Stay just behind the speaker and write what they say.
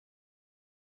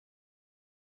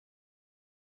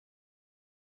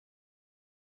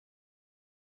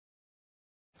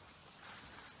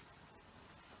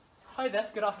Hi there,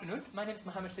 good afternoon. My name is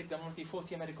Mohammed Sigd. I'm one of the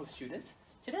fourth year medical students.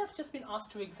 Today I've just been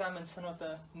asked to examine some of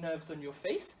the nerves on your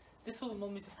face. This will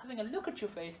involve me just having a look at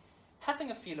your face, having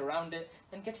a feel around it,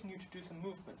 and getting you to do some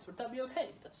movements. Would that be okay?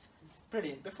 That's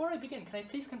Brilliant. Before I begin, can I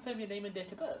please confirm your name and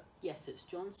date of birth? Yes, it's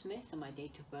John Smith, and my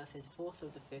date of birth is 4th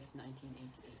of the 5th,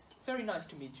 1988. Very nice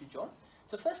to meet you, John.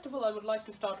 So first of all, I would like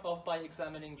to start off by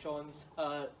examining John's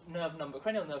cranial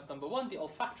nerve number 1, the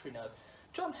olfactory nerve.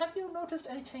 John, have you noticed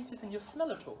any changes in your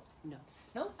smell at all? No.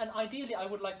 No? And ideally, I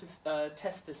would like to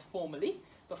test this formally,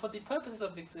 but for the purposes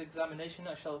of this examination,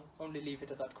 I shall only leave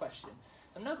it at that question.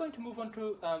 I'm now going to move on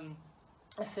to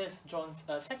assess John's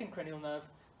second cranial nerve,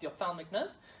 the ophthalmic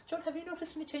nerve. John, have you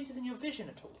noticed any changes in your vision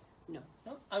at all? No.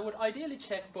 No? I would ideally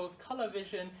check both color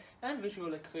vision and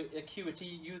visual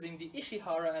acuity using the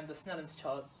Ishihara and the Snellen's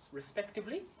charts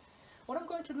respectively. What I'm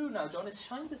going to do now, John, is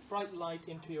shine this bright light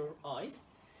into your eyes.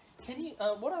 Can you,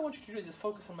 what I want you to do is just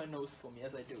focus on my nose for me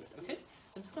as I do it, okay?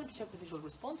 So I'm just going to check the visual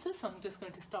responses. So I'm just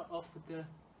going to start off with the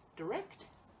direct,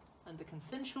 and the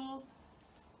consensual,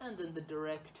 and then the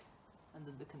direct, and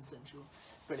then the consensual.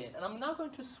 Brilliant. And I'm now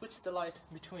going to switch the light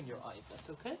between your eyes,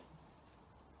 that's okay?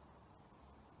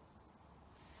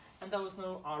 And there was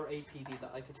no RAPD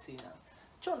that I could see now.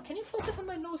 John, can you focus on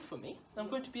my nose for me?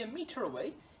 I'm going to be a meter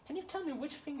away. Can you tell me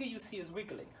which finger you see is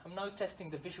wiggling? I'm now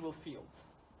testing the visual fields.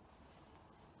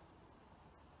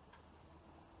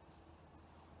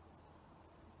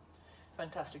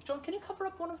 Fantastic. John, can you cover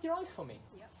up one of your eyes for me?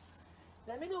 Yep.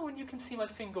 Let me know when you can see my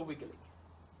finger wiggling.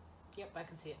 Yep, I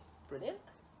can see it. Brilliant.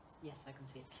 Yes, I can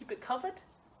see it. Keep it covered.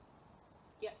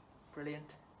 Yep. Brilliant.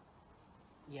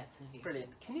 Yeah, it's in view.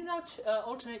 Brilliant. Can you now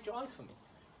alternate your eyes for me?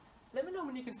 Let me know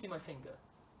when you can see my finger.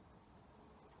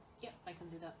 Yep, I can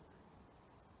see that.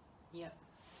 Yep.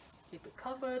 Keep it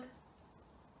covered.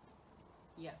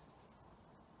 Yep.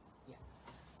 Yep.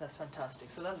 That's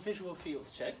fantastic. So that's visual fields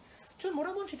check. John, what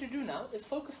I want you to do now is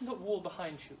focus on the wall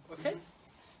behind you, okay?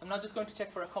 I'm now just going to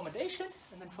check for accommodation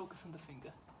and then focus on the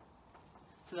finger.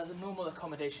 So there's a normal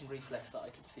accommodation reflex that I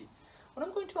can see. What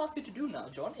I'm going to ask you to do now,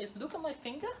 John, is look at my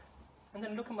finger and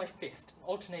then look at my fist.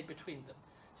 Alternate between them.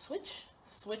 Switch,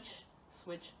 switch,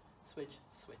 switch, switch,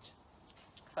 switch.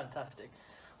 Fantastic.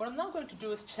 What I'm now going to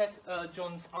do is check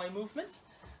John's eye movements.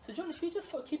 So John, if you just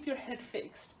keep your head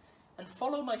fixed and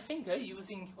follow my finger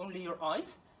using only your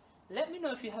eyes, let me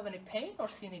know if you have any pain or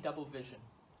see any double vision.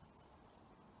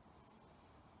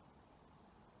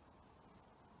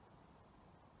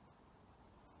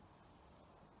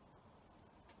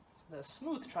 So there's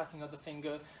smooth tracking of the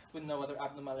finger with no other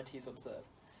abnormalities observed.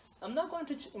 I'm now going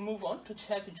to move on to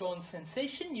check John's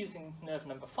sensation using nerve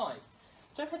number 5.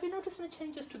 John, have you noticed any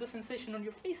changes to the sensation on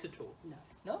your face at all? No.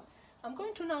 No? I'm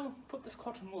going to now put this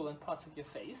cotton wool on parts of your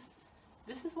face.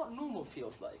 This is what normal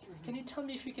feels like. Can you tell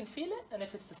me if you can feel it and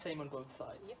if it's the same on both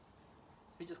sides? Yep.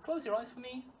 So you just close your eyes for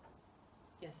me.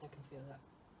 Yes, I can feel that.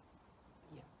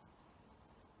 Yeah.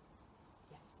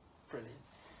 Yeah. Brilliant.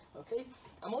 Okay.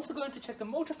 I'm also going to check the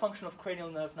motor function of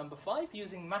cranial nerve number 5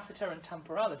 using masseter and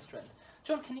temporalis strength.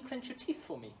 John, can you clench your teeth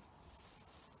for me?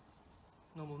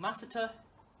 Normal masseter,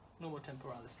 normal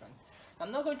temporalis strength.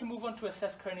 I'm now going to move on to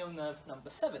assess cranial nerve number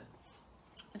 7.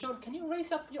 John, can you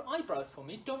raise up your eyebrows for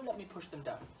me? Don't let me push them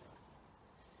down.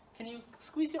 Can you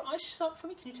squeeze your eyes shut for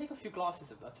me? Can you take off your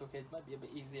glasses if that's okay? It might be a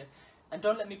bit easier. And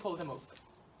don't let me pull them open.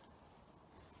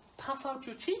 Puff out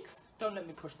your cheeks. Don't let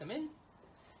me push them in.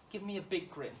 Give me a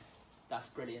big grin. That's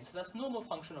brilliant. So that's normal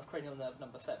function of cranial nerve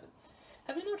number 7.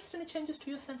 Have you noticed any changes to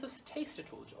your sense of taste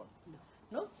at all, John?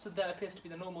 No. No? So there appears to be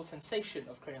the normal sensation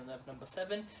of cranial nerve number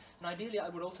 7. And ideally, I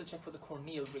would also check for the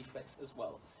corneal reflex as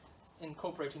well,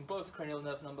 incorporating both cranial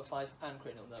nerve number 5 and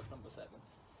cranial nerve number 7.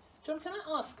 John, can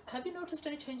I ask, have you noticed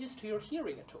any changes to your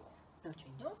hearing at all? No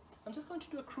changes. No? I'm just going to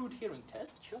do a crude hearing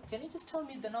test. Sure. Can you just tell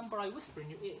me the number I whisper in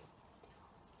your ear?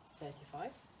 35.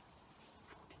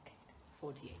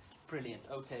 48. Brilliant,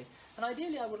 okay. And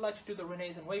ideally I would like to do the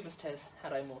René's and Weber's test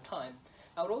had I more time.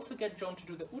 I would also get John to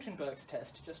do the Utenberg's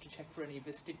test just to check for any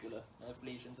vestibular nerve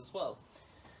lesions as well.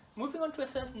 Moving on to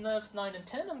assess nerves 9 and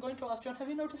 10, I'm going to ask John, have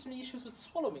you noticed any issues with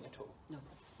swallowing at all? No.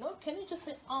 No? Can you just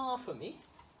say ah for me?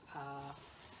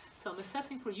 So I'm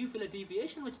assessing for uvular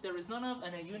deviation, which there is none of,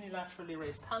 and a unilaterally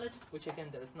raised palate, which again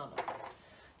there is none of.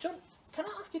 John, can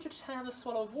I ask you to have a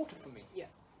swallow of water for me? Yeah.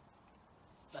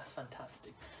 That's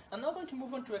fantastic. I'm now going to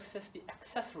move on to assess the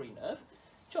accessory nerve.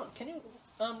 John, can you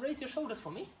raise your shoulders for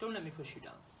me? Don't let me push you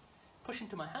down. Push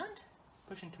into my hand.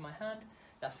 Push into my hand.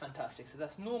 That's fantastic. So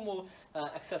that's normal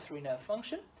accessory nerve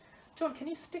function. John, can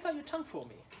you stick out your tongue for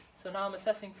me? So now I'm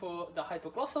assessing for the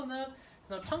hypoglossal nerve.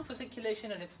 There's no tongue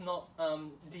fasciculation and it's not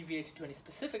deviated to any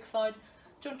specific side.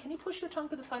 John, can you push your tongue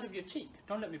to the side of your cheek?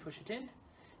 Don't let me push it in.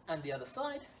 And the other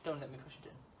side, don't let me push it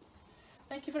in.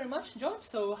 Thank you very much, John.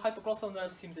 So hypoglossal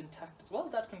nerve seems intact as well.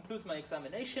 That concludes my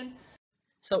examination.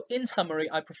 So in summary,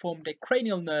 I performed a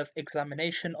cranial nerve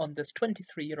examination on this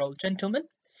 23-year-old gentleman.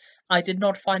 I did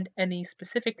not find any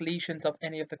specific lesions of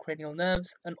any of the cranial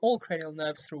nerves, and all cranial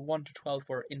nerves through 1 to 12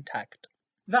 were intact.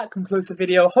 That concludes the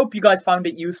video. Hope you guys found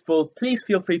it useful. Please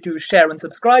feel free to share and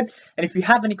subscribe. And if you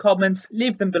have any comments,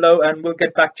 leave them below and we'll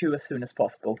get back to you as soon as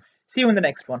possible. See you in the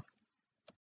next one.